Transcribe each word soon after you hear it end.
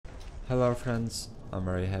Hello friends, I'm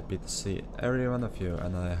very happy to see every one of you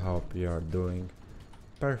and I hope you are doing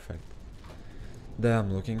perfect. Today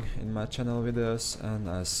I'm looking in my channel videos and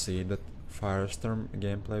I see that Firestorm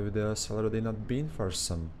gameplay videos already not been for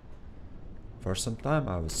some time,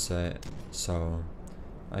 I would say. So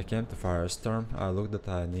I came to Firestorm, I looked that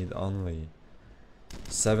I need only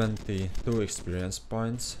 72 experience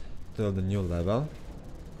points till the new level,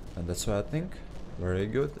 and that's what I think. Very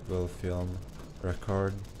good. We'll film,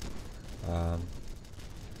 record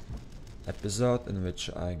episode in which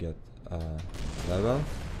I get level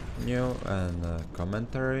new and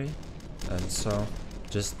commentary, and so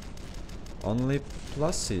just only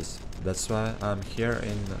pluses. That's why I'm here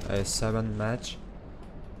in a 7 match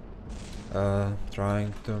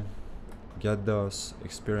trying to get those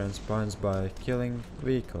experience points by killing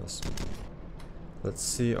vehicles. Let's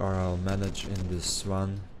see, or I'll manage in this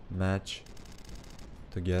one match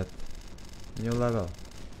to get new level.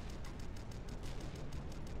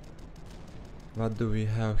 What do we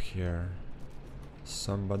have here?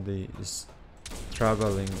 Somebody is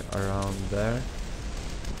traveling around there.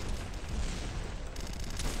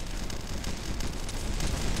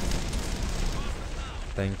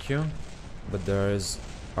 Thank you. But there is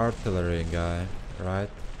artillery guy, right?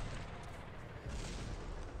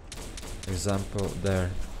 Example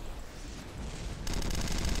there.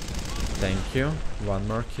 Thank you. One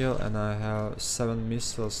more kill and I have 7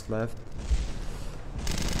 missiles left.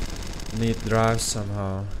 Need drive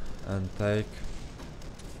somehow and take.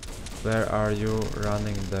 Where are you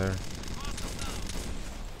running there?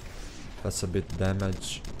 Let's a bit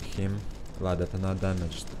damage him. Like that, not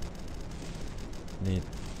damaged. Need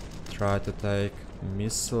try to take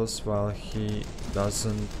missiles while he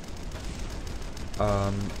doesn't.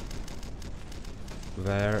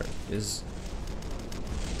 Where is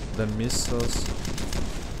the missiles?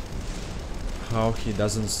 How he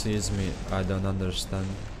doesn't seize me, I don't understand.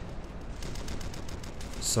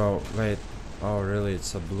 So wait, oh really,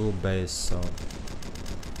 it's a blue base, so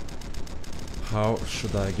how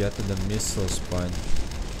should I get to the missiles point?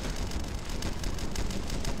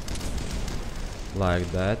 Like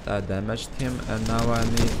that, I damaged him and now I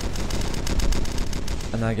need,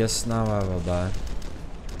 and I guess now I will die.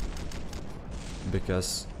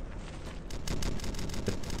 Because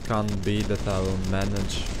it can't be that I will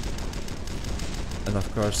manage, and of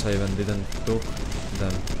course I even didn't took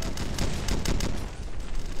them.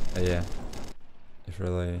 Yeah, it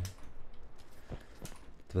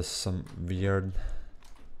was some weird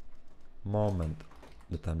moment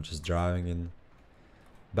that I'm just driving in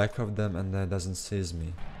back of them and that doesn't seize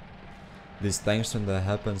me. These things when that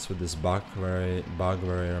happens with this bug very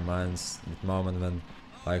reminds that moment when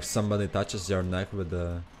like somebody touches your neck with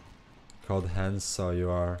the cold hands, so you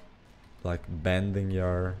are like bending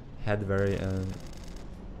your head very, and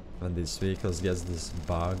when these vehicles gets this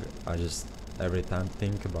bug, I just every time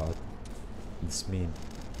think about this meme.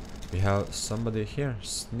 We have somebody here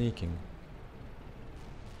sneaking.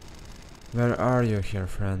 Where are you here,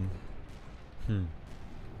 friend?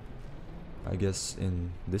 I guess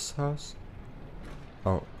in this house?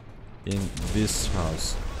 Oh, in this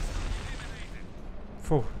house.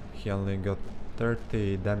 Phew, he only got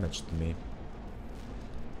 30 damage to me.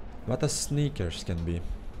 What a sneakers can be.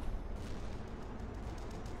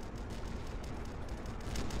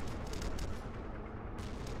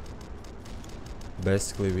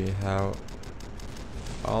 Basically we have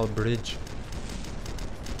all bridge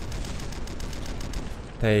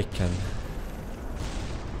taken.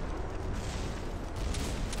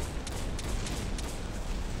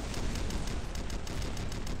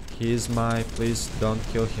 He is my, please don't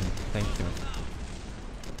kill him, thank you.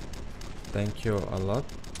 Thank you a lot.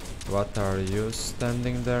 What are you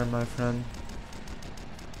standing there, my friend?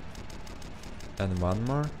 And one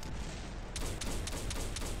more.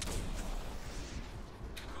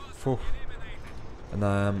 Phew. And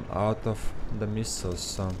I am out of the missiles,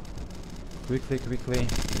 so quickly need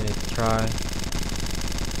to try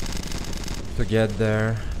to get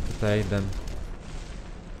there to take them.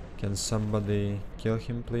 Can somebody kill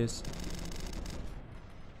him, please?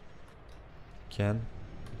 Can?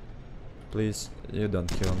 Please, you don't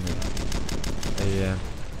kill me. Yeah.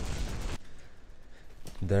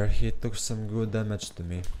 There he took some good damage to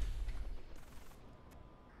me.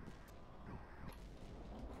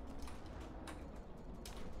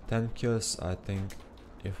 Ten kills, I think.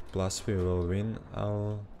 If plus we will win,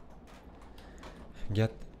 I'll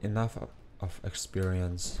get enough of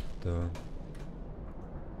experience to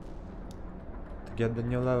get the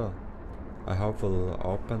new level. I hope we'll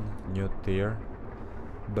open new tier,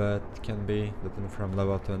 but can be that from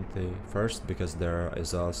level 21st, because there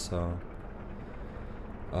is also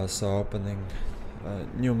Also opening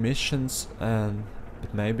new missions, and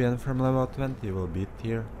maybe and from level 20 we'll beat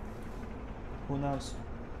here. Who knows?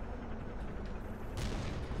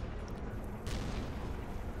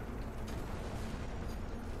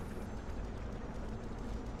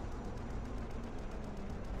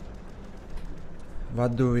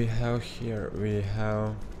 What do we have here? We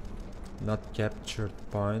have not captured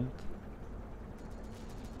point,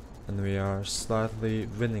 and we are slightly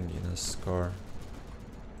winning in a score,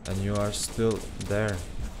 and you are still there,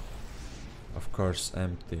 of course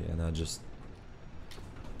empty, and I just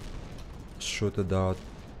shooted out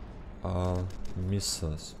all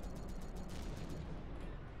missiles.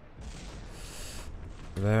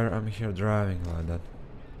 Where I'm here driving like that,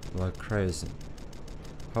 like crazy.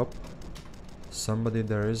 Hope somebody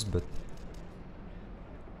there is, but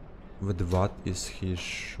with what is he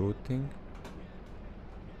shooting?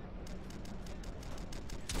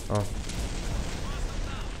 Oh,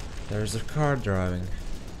 there's a car driving,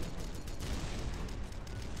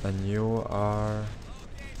 and you are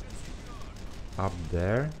up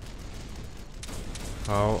there.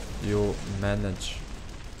 How you manage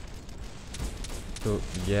to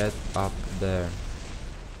get up there?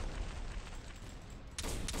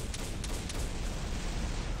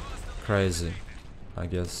 Crazy. I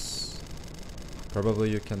guess probably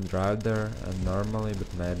you can drive there and normally,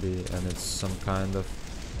 but maybe, and it's some kind of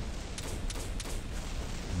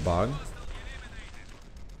bug.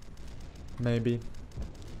 Maybe.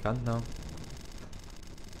 Can't know.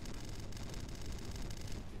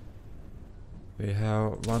 We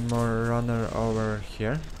have one more runner over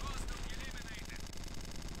here.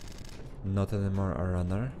 Not anymore a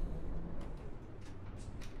runner.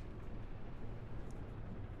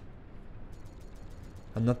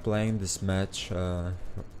 I'm not playing this match for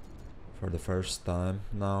the first time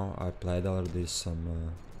now. I played already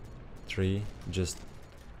some 3, just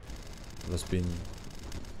it was been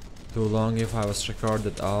too long if I was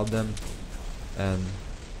recorded all of them, and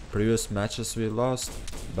previous matches we lost,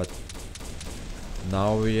 but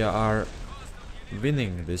now we are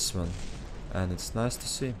winning this one, and it's nice to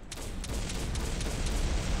see.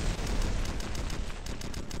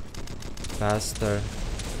 Faster.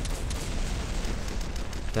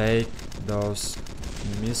 Take those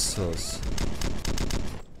missiles.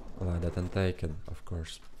 Like that and take it, of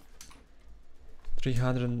course.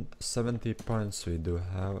 370 points we do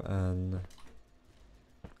have, and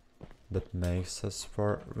that makes us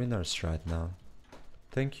 4 winners right now.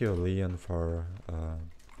 Thank you, Leon, for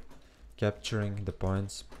capturing the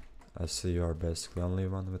points. I see you are basically only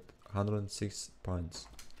one with 106 points.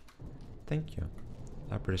 Thank you.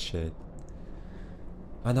 I appreciate.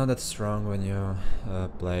 I know that's wrong when you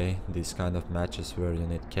play these kind of matches where you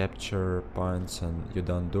need capture points and you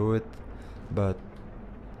don't do it, but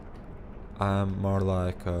I'm more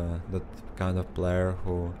like that kind of player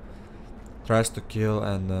who tries to kill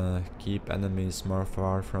and keep enemies more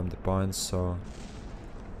far from the points, so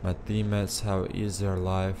my teammates have easier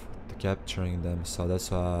life to capturing them. So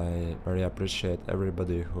that's why I very appreciate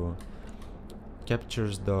everybody who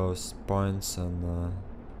captures those points, and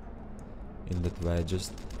in that way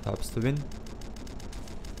just helps to win.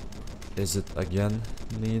 Is it again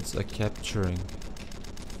needs a capturing?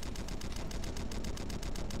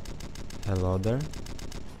 Hello there?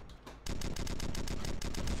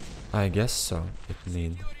 I guess so, it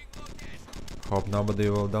need. Hope nobody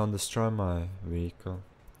will down destroy my vehicle.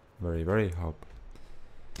 Very hope.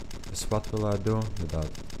 Because what will I do without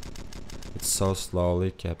it? It so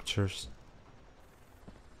slowly captures.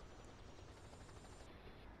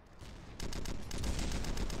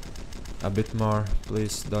 A bit more,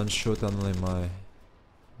 please don't shoot only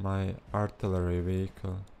my artillery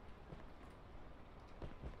vehicle.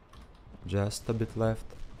 Just a bit left,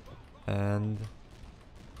 and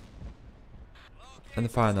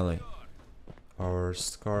finally our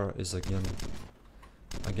score is again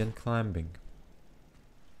climbing.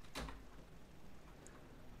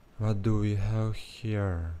 What do we have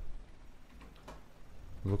here?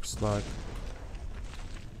 Looks like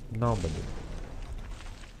nobody.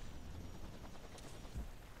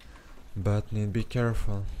 But need be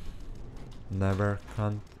careful. Never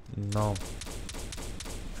can't know.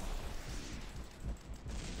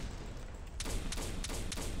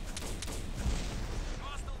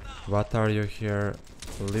 What are you here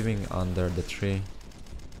living under the tree,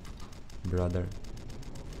 brother?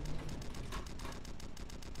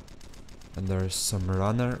 And there is some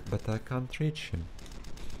runner, but I can't reach him.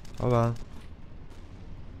 Oh well.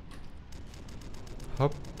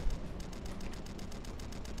 Hop.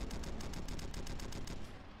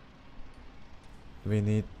 We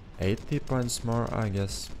need 80 points more, I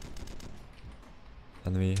guess.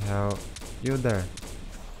 And we have you there.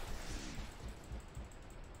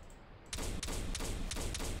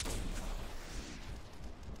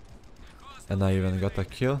 And I even got a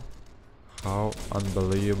kill. How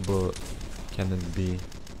unbelievable can it be?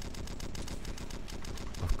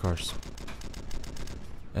 Of course.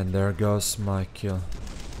 And there goes my kill.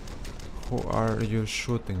 Who are you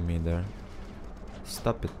shooting me there?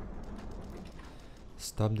 Stop it.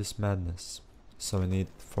 Stop this madness. So we need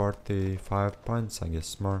 45 points, I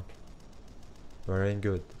guess, more. Very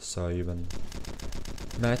good. So even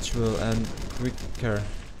match will end quicker.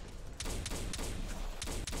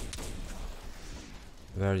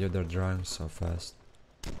 Where are you there drawing so fast?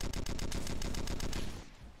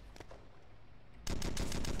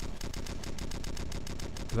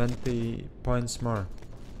 $20 points more.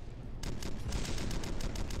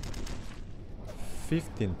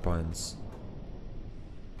 15 points.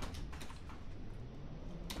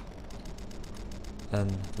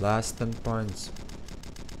 And last 10 points.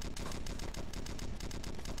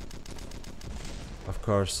 Of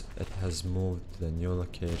course, it has moved to the new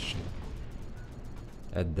location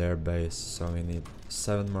at their base, so we need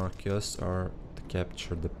 7 more kills or to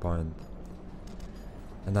capture the point.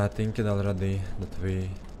 And I think it already that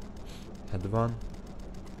we had one,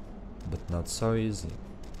 but not so easy.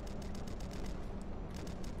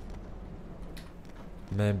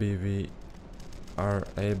 Maybe we are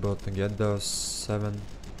able to get those 7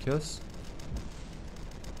 kills.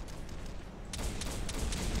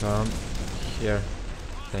 Come here.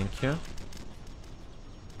 Thank you.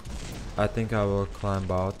 I think I will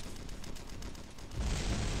climb out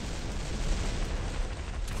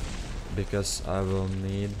because I will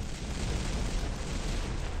need...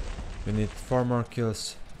 We need 4 more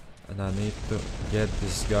kills and I need to get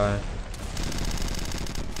this guy.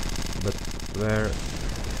 But where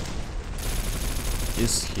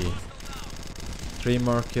is he? 3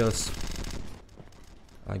 more kills.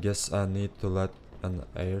 I guess I need to let an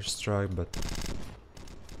airstrike, but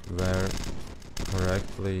where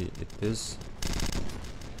correctly it is?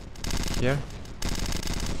 Here.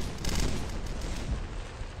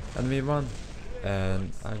 And we won.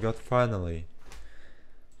 And I got finally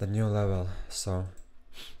the new level. So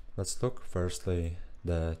let's look firstly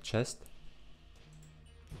the chest.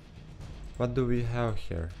 What do we have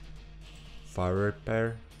here? Fire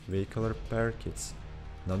repair, vehicle repair kits.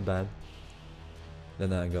 Not bad.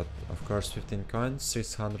 Then I got, of course, 15 coins,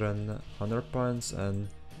 600 points, and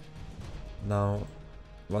now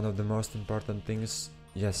one of the most important things,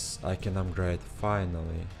 yes, I can upgrade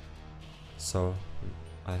finally. So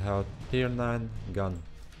I have tier 9 gun,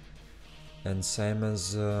 and same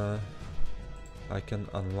as I can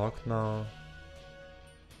unlock now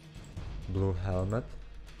blue helmet,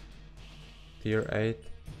 tier 8.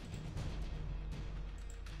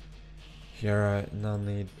 Here I now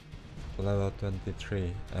need level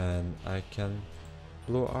 23 and I can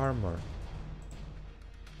blue armor.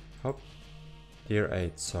 Hop, tier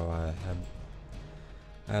 8, so I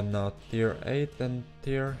am now tier 8 and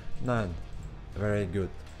tier 9. Very good.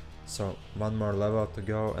 So one more level to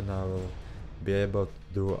go and I will be able to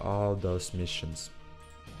do all those missions.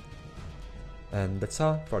 And that's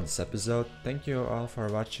all for this episode. Thank you all for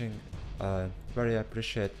watching. I very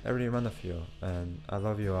appreciate every one of you and I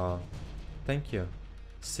love you all. Thank you.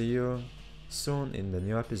 See you soon in the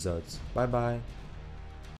new episodes. Bye bye.